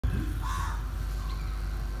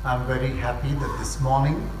I'm very happy that this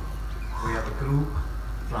morning we have a group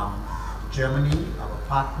from Germany, our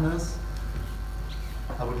partners.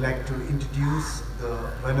 I would like to introduce the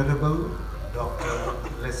Venerable Dr.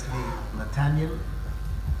 Leslie Nathaniel,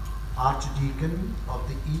 Archdeacon of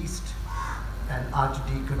the East and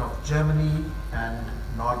Archdeacon of Germany and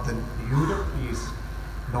Northern Europe. He is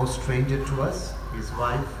no stranger to us. His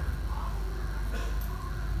wife,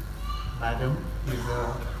 Madam,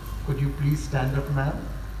 could you please stand up, ma'am?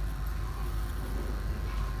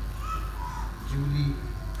 Julie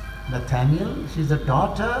Nathaniel. She's a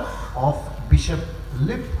daughter of Bishop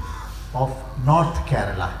Lip of North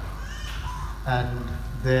Kerala. And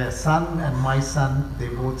their son and my son, they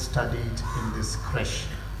both studied in this creche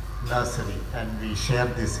nursery, and we share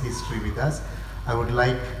this history with us. I would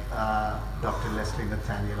like Dr. Leslie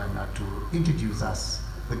Nathaniel to introduce us,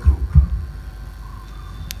 the group.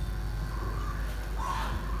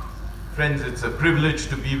 Friends, it's a privilege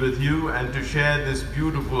to be with you and to share this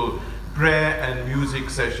beautiful prayer and music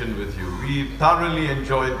session with you. We thoroughly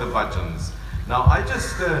enjoyed the bhajans. Now, I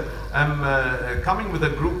just am coming with a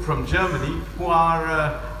group from Germany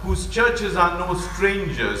whose churches are no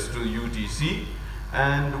strangers to UTC,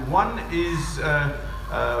 and one is the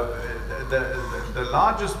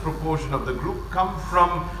largest proportion of the group come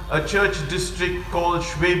from a church district called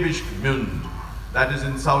Schwäbisch Gmünd, that is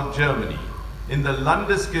in South Germany, in the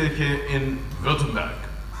Landeskirche in Württemberg.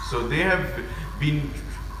 So they have been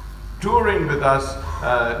touring with us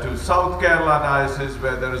to South Kerala Diocese,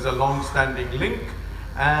 where there is a long-standing link,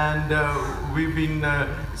 and we've been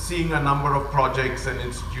seeing a number of projects and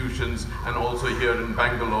institutions, and also here in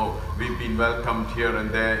Bangalore we've been welcomed here and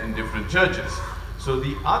there in different churches. So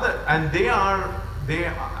the other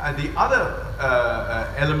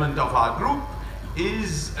element of our group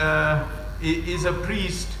is a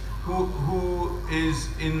priest who is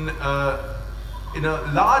in a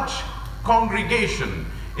large congregation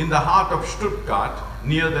in the heart of Stuttgart,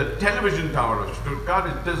 near the television tower of Stuttgart.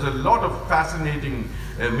 It does a lot of fascinating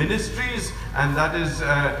ministries, and that is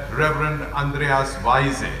Reverend Andreas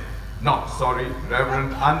Weise. No, sorry,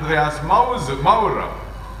 Reverend Andreas Maurer.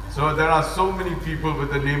 So there are so many people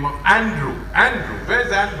with the name of Andrew. Andrew,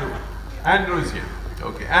 where's Andrew? Andrew is here.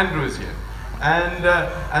 Okay, Andrew is here. And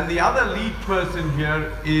the other lead person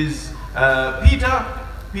here is Peter.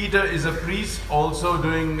 Peter is a priest also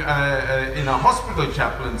doing in a hospital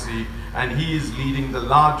chaplaincy, and he is leading the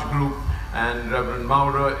large group, and Reverend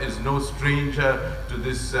Maurer is no stranger to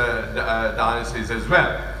this diocese as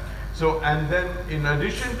well. So, and then in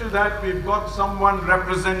addition to that, we've got someone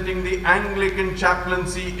representing the Anglican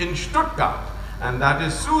chaplaincy in Stuttgart, and that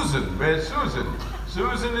is Susan. Where's Susan?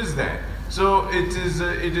 Susan is there. So it is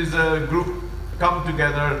a group come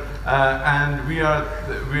together, and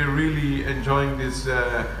we're really enjoying this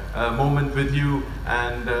moment with you,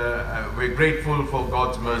 and we're grateful for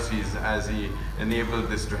God's mercies as He enabled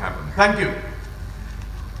this to happen. Thank you.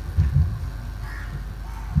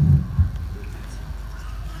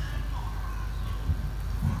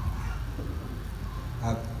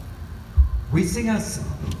 We sing a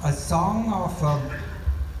song of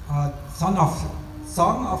Son of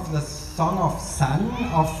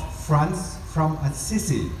Franz from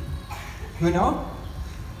Assisi, you know,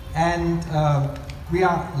 and we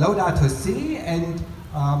are Laudato Si, and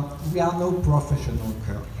we are no professional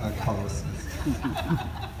choristers.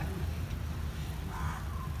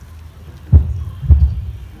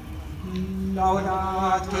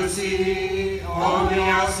 Laudato Si, o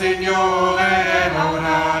mio Signore,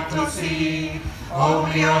 laudato si, o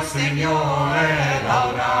mio Signore,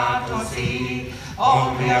 laudato si,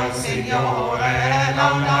 o mio Signore,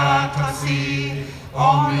 laudato si,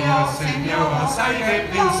 o mio Signore, sei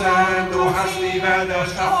gepriesen, du hast die Welt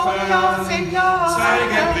erschaffen, sei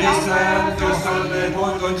gepriesen für Sonne,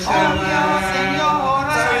 Mond und Sterne,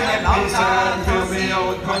 sei gepriesen für Meer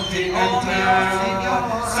und Kontinente,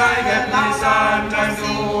 sei gepriesen, denn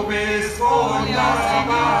du bist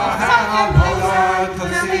wunderbar, Herr, laudato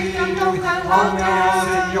si, o mio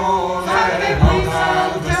Signore,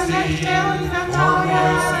 laudato si, o mio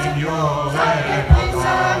Signore,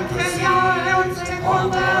 laudato si, o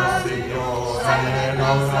mio Signore,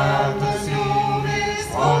 laudato si,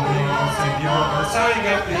 o mio Signore, sei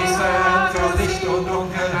gepriesen für Licht und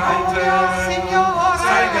Dunkelheiten,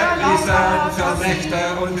 sei gepriesen für Nächte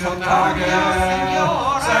und für Tage,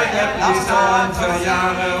 sei gepriesen für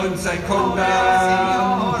Jahre und Sekunden,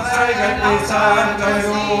 sei gepriesen, denn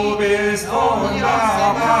du bist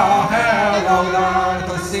wunderbar, Herr,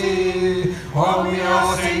 laudato si, o mio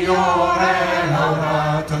Signore,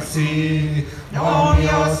 laudato si, o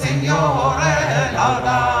mio Signore,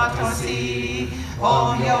 laudato si,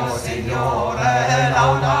 o mio mio Signore,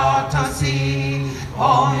 laudato si.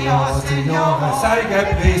 O mio Signore, sei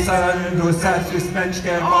gepriesen, du selbst bist Mensch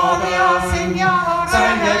geworden.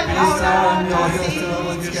 Sei gepriesen, du bist für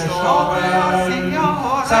uns gestorben.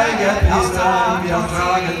 Sei gepriesen, wir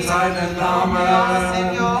tragen seinen Namen.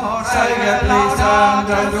 Sei gepriesen,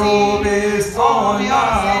 denn du bist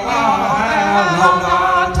wunderbar, Herr,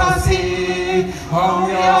 laudato si. O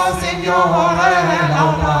mio Signore,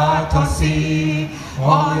 laudato si.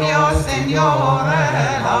 O mio Signore,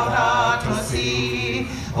 laudato si.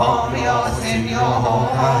 O mio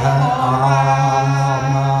Signore, amen.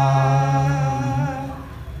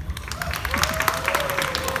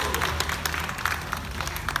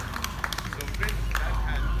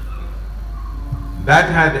 That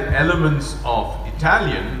had elements of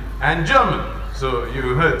Italian and German. So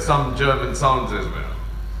you heard some German sounds as well.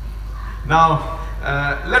 Now,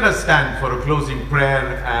 let us stand for a closing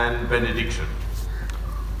prayer and benediction.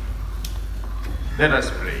 Let us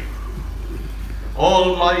pray.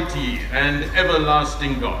 Almighty and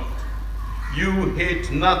everlasting God, you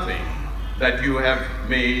hate nothing that you have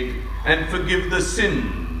made and forgive the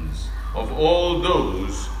sins of all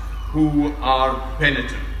those who are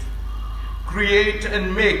penitent. Create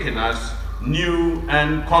and make in us new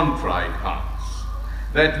and contrite hearts,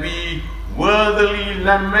 that we, worthily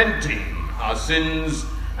lamenting our sins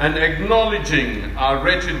and acknowledging our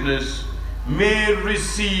wretchedness, may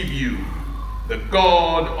receive you, the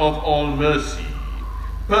God of all mercy,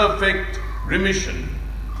 perfect remission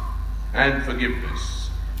and forgiveness,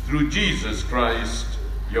 through Jesus Christ,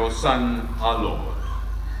 your Son, our Lord.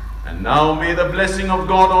 And now may the blessing of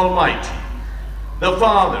God Almighty, the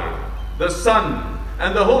Father, the Son,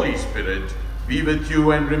 and the Holy Spirit be with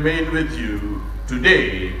you and remain with you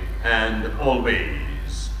today and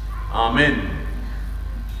always. Amen.